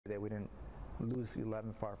We didn't lose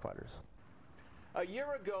 11 firefighters. A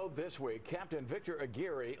year ago this week, Captain Victor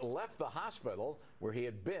Aguirre left the hospital where he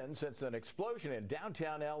had been since an explosion in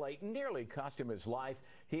downtown LA nearly cost him his life.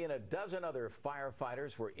 He and a dozen other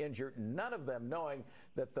firefighters were injured, none of them knowing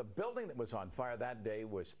that the building that was on fire that day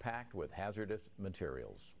was packed with hazardous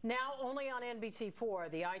materials. Now only on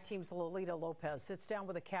NBC4, the I-Team's Lolita Lopez sits down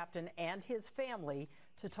with the captain and his family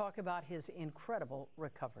to talk about his incredible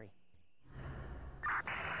recovery.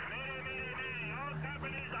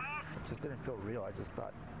 It just didn't feel real. I just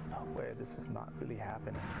thought, no way, this is not really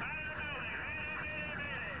happening.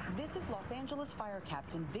 This is Los Angeles Fire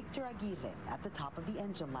Captain Victor Aguirre at the top of the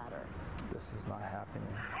engine ladder. This is not happening.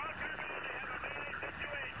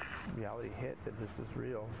 Reality hit that this is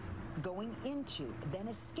real. Going into, then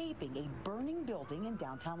escaping a burning building in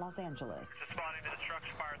downtown Los Angeles. Responding to the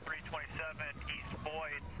structure fire 327 East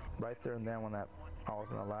Boyd. Right there and then when I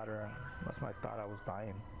was on the ladder, that's when I thought I was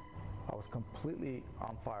dying. I was completely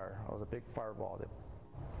on fire. I was a big fireball.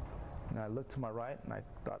 And I looked to my right and I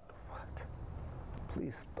thought, what?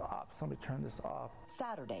 Please stop. Somebody turn this off.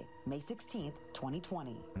 Saturday, May 16th,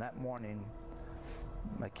 2020. And that morning,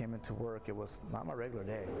 I came into work. It was not my regular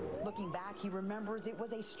day. Looking back, he remembers it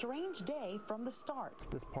was a strange day from the start.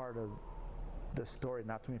 This part of the story,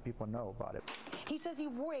 not too many people know about it. He says he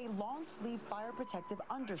wore a long-sleeve fire protective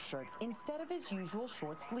undershirt instead of his usual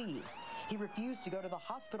short sleeves. He refused to go to the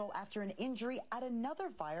hospital after an injury at another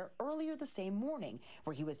fire earlier the same morning,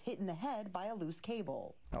 where he was hit in the head by a loose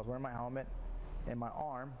cable. I was wearing my helmet in my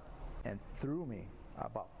arm and threw me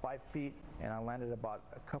about 5 feet, and I landed about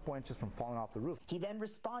a couple inches from falling off the roof. He then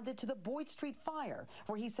responded to the Boyd Street fire,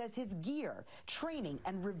 where he says his gear, training,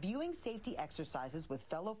 and reviewing safety exercises with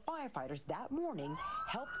fellow firefighters that morning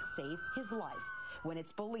helped save his life. When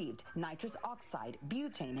it's believed nitrous oxide,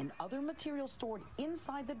 butane, and other materials stored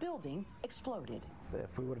inside the building exploded.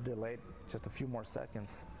 If we would have delayed just a few more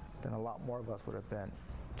seconds, then a lot more of us would have been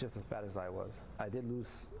just as bad as I was. I did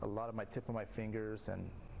lose a lot of my tip of my fingers and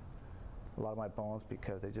a lot of my bones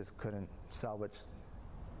because they just couldn't salvage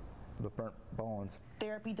the burnt bones.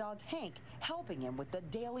 Therapy dog Hank helping him with the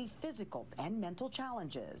daily physical and mental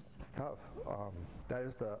challenges. It's tough. That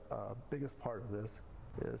is the biggest part of this,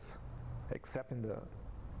 is accepting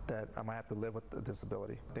that I might have to live with the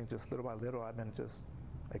disability. I think just little by little I've been just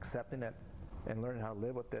accepting it and learning how to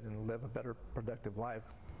live with it and live a better, productive life.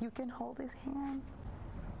 You can hold his hand.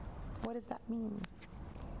 What does that mean?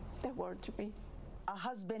 That word to me. A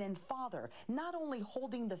husband and father, not only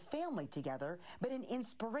holding the family together, but an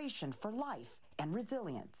inspiration for life and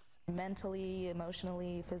resilience. Mentally,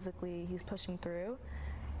 emotionally, physically, he's pushing through.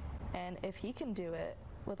 And if he can do it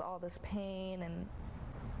with all this pain, and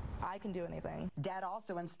I can do anything. Dad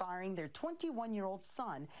also inspiring their 21-year-old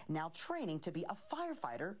son, now training to be a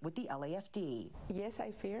firefighter with the LAFD. Yes,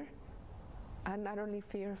 I fear. I not only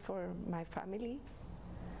fear for my family,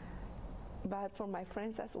 but for my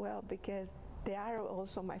friends as well, because they are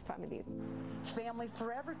also my family. Family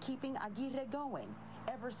forever keeping Aguirre going,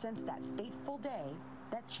 ever since that fateful day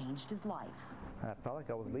that changed his life. I felt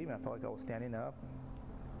like I was leaving. I felt like I was standing up.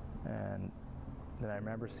 And then I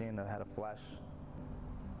remember seeing I had a flash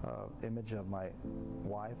image of my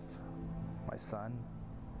wife, my son,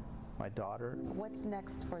 my daughter. What's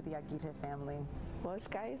next for the Aguirre family? Well,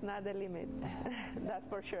 sky is not the limit, that's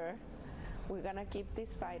for sure. We're gonna keep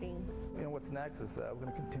this fighting. You know, what's next is we're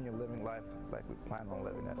gonna continue living life like we plan on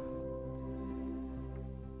living it.